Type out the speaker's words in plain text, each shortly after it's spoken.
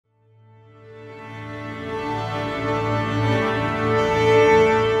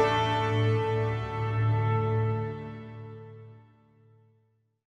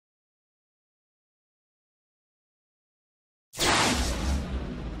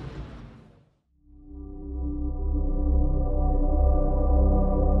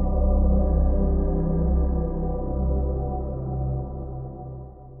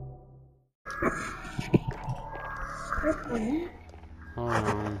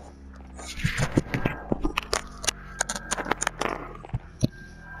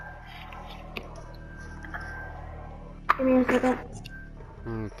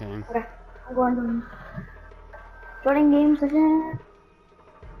Okay. Okay, I'm going to starting game session.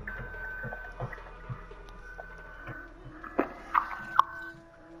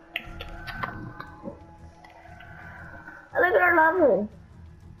 Look at our level.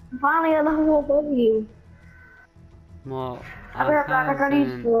 I'm finally at level above you. Well, I gotta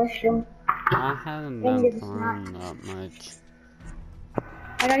use the restroom. I haven't And been get a snack. playing that much.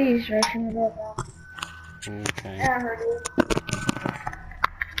 I gotta use the restroom real fast. Okay. Yeah, I heard you.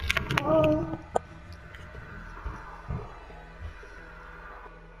 Oh.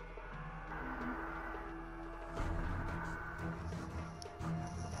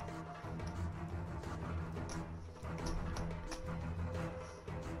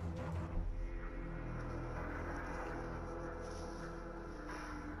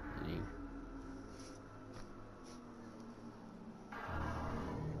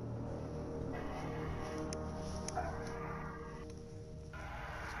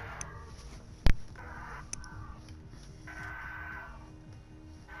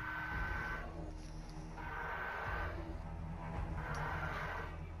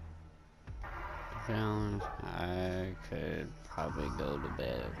 Down. I could probably go to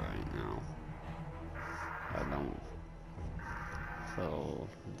bed right now. I don't feel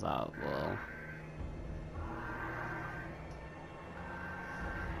that well.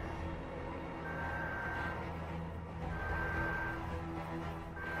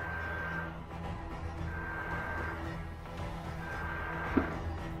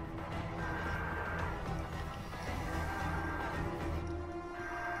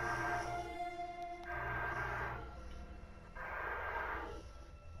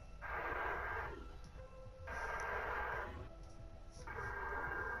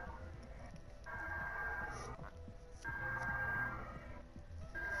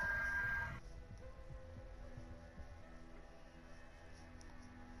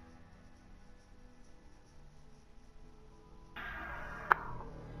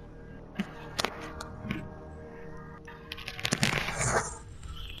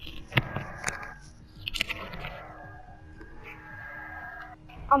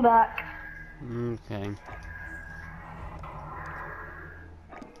 I'm back. Okay.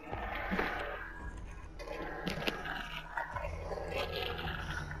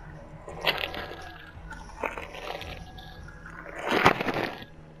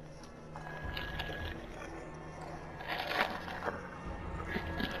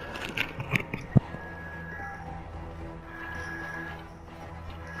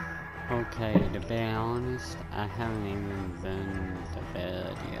 Okay, to be honest, I haven't even been to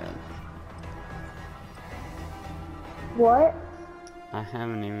bed yet. What? I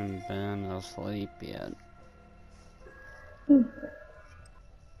haven't even been asleep yet.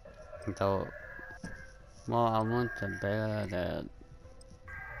 Though, well, I went to bed at,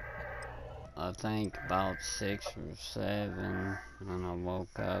 I think, about 6 or 7, and I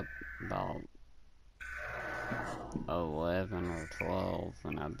woke up about 11 or 12,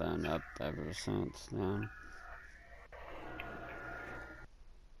 and I've been up ever since then.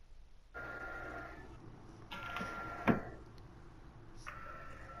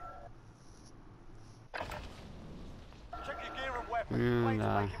 And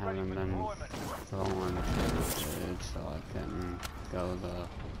I haven't been going to food, so I couldn't go to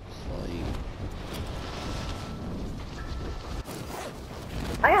sleep.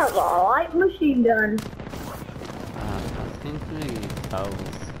 I got a light machine gun. I think we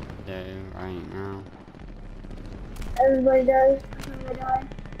both do right now. Everybody does. Everybody does.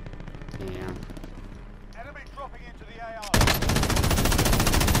 Yeah. Enemy dropping into the AR.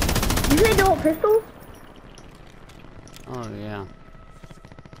 You say dual pistol? Oh yeah.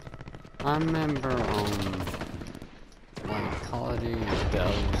 I remember when Call of Duty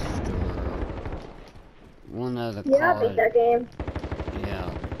Ghost or one of the Yeah, I beat that game. Yeah,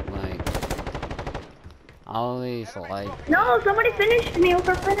 like I always like No, somebody finished me with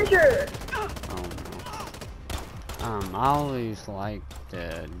her finisher. oh no. I always like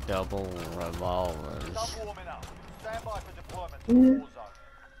the double revolvers. Stop warming up. Stand by for deployment to the war zone.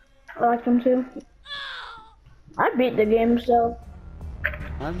 I like them too. I beat the game, so.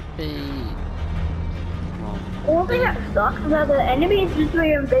 I'd be The one thing that sucks is that the enemy is just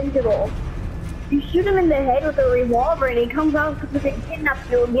really invincible. You shoot him in the head with a revolver and he comes out because it kidnaps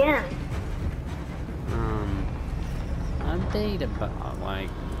you again. I'd beat about like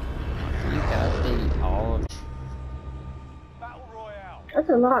I think I beat all of Battle Royale. That's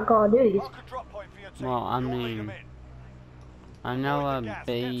a lot of Call of Duty. Mark a drop point for your team. well, I You'll lead mean, them in. I know I Avoid the gas. Get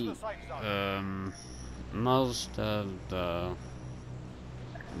to beat the safe zone. most of the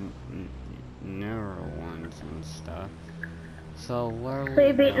newer ones and stuff. So where So you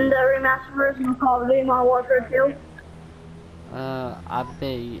we beaten going? the remastered version of Call of Duty Modern Warfare 2? I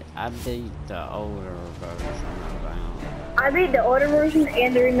beat the older version of that. I beat the older version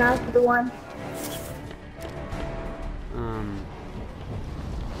and the remastered one.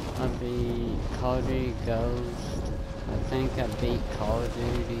 I beat Call of Duty Ghost. I think I beat Call of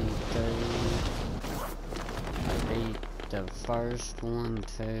Duty 3. I beat the first one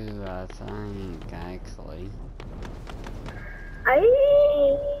too, I think, actually.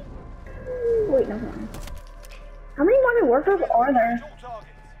 Wait, no, hold on. How many Modern Warfares are there?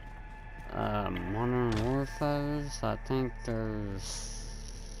 Modern Warfares, I think there's...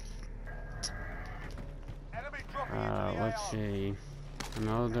 let's see. I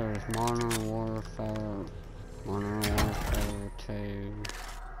know there's Modern Warfare 2.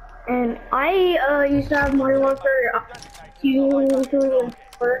 And I used to have Modern Warfare 2, 3, and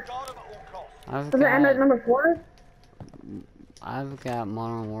 4. Was it end at number 4? I've got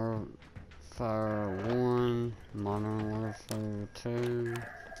Modern Warfare 1, Modern Warfare 2,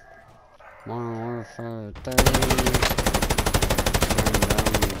 Modern Warfare 3,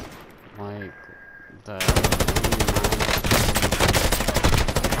 and like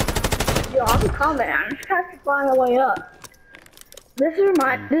Yo, I'm coming. I'm just trying to find my way up. This room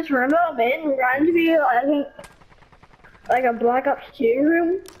I'm in reminds me of, I think, like a Black Ops 2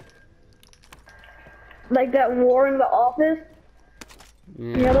 room. Like that war in the office. Yeah.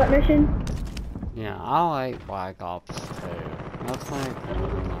 You know that mission? Yeah, I like Black Ops 2. That's like one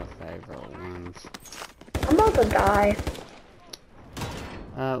of my favorite ones. I'm about to die.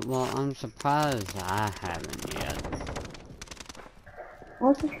 Well, I'm surprised I haven't yet.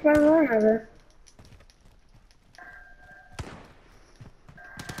 I'm surprised I have it.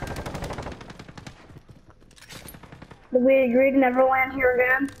 Did we agree to never land here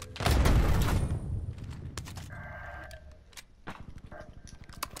again?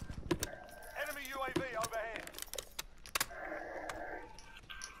 Enemy UAV overhead.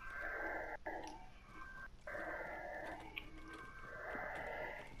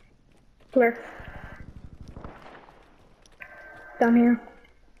 Clear. Down here.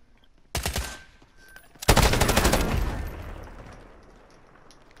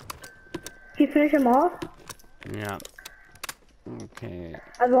 Can you finish him off? Yeah. Okay.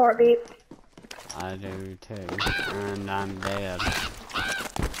 I have a heartbeat. I do too. And I'm dead.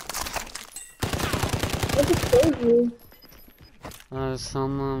 What just killed you?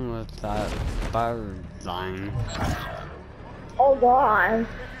 Someone with that bird line. Oh god. If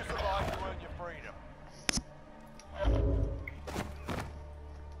you survive, you earn your freedom.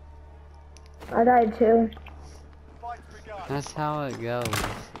 I died too. Fight's begun. That's how it goes.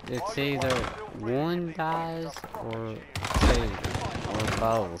 It's either one dies or two or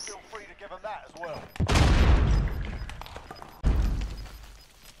both. Feel free to give them that as well.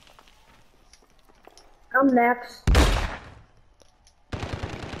 I'm next.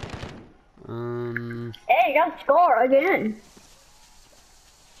 Hey, got a score again.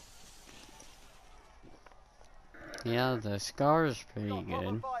 Yeah, the scar's pretty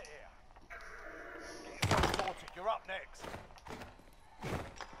good. Fight here. You're up next.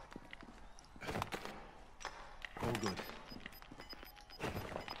 All good.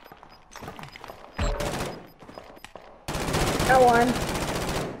 No one.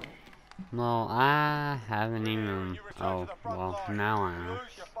 Well, I haven't even... Oh, well, now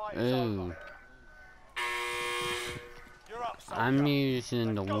I am. Ooh. I'm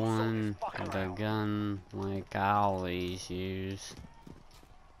using the gun like I always use.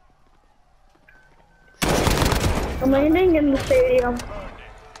 I'm landing in the stadium.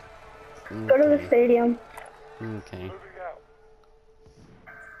 Okay. Go to the stadium. Okay.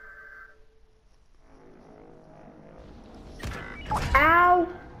 Ow!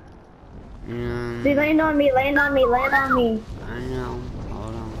 They land on me, land on me, land on me. I know.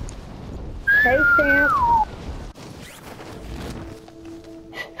 Hold on. Hey, Stamp.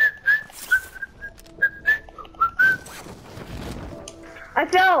 I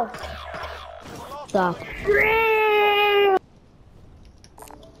fell. Stop.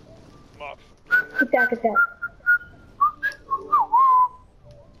 Attack.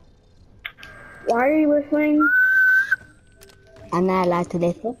 Why are you whistling? I'm not allowed to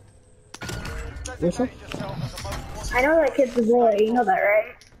listen. Listen? I know that kid's a boy, you know that,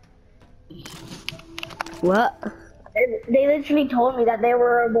 right? What? They literally told me that they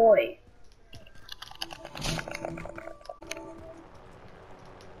were a boy.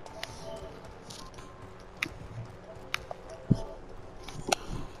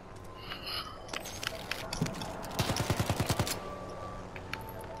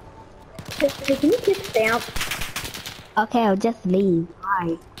 Can you keep Stamp? Okay, I'll just leave.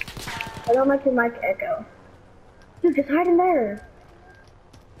 Why? I don't like your mic echo. Dude, just hide in there.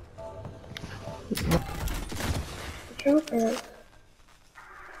 The truth is.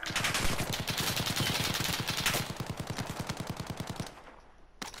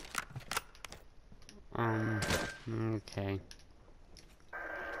 Okay.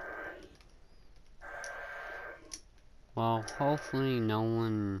 Well, hopefully no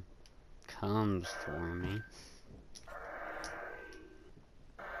one comes for me.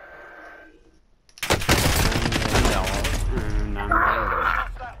 And I'm dead.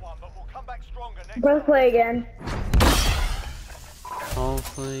 Lost that one, but we'll come back stronger next Let's time. play again.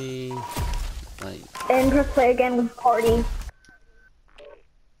 Hopefully, like, And press play again with party.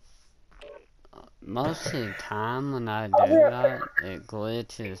 most of the time when I do that, it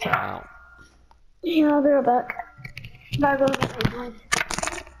glitches out. Yeah, I'll be right back. Gotta go get my joint.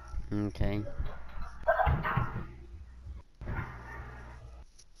 Okay.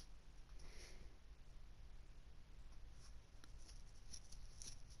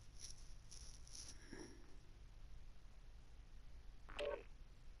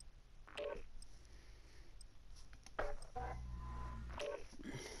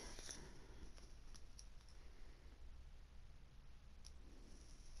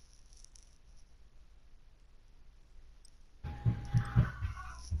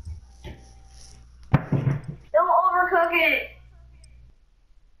 Don't overcook it!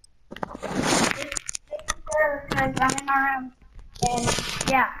 Because I'm in my room. And,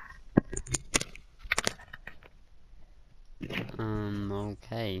 yeah.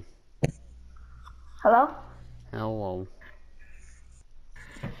 Okay. Hello? Hello.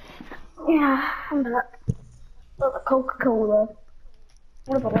 Yeah, I'm back. Oh, the Coca-Cola.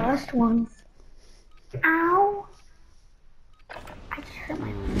 What are the last ones? Ow! I just hurt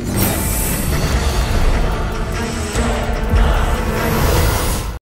my